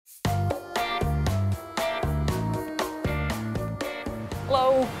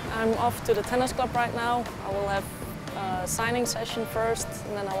I'm off to the tennis club right now. I will have a signing session first,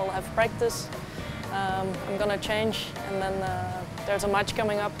 and then I will have practice. I'm gonna change, and then there's a match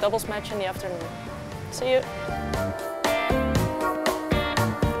coming up, doubles match in the afternoon. See you.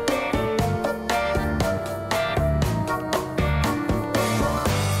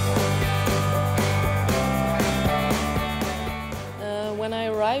 When I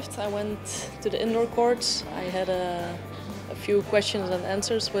arrived, I went to the indoor courts. I had a few questions and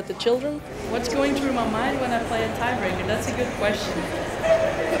answers with the children. What's going through my mind when I play a tiebreaker? That's a good question.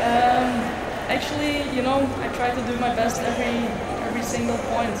 Actually, you know, I try to do my best every single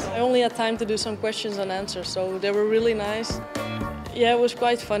point. I only had time to do some questions and answers, so they were really nice. Yeah, it was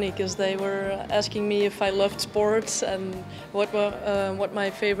quite funny because they were asking me if I loved sports and what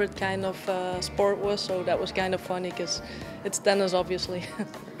my favorite kind of sport was, so that was kind of funny because it's tennis, obviously.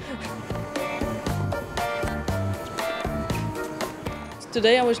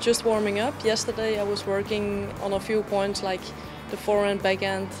 Today I was just warming up. Yesterday I was working on a few points like the forehand,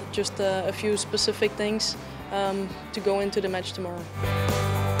 backhand, just a few specific things to go into the match tomorrow.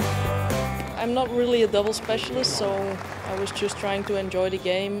 I'm not really a double specialist, so I was just trying to enjoy the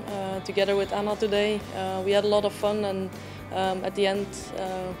game together with Anna today. We had a lot of fun, and at the end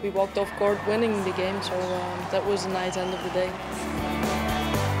we walked off court winning the game, so that was a nice end of the day.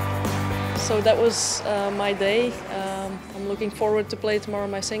 So that was my day. I'm looking forward to play tomorrow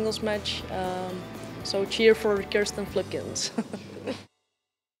my singles match, so cheer for Kirsten Flipkens.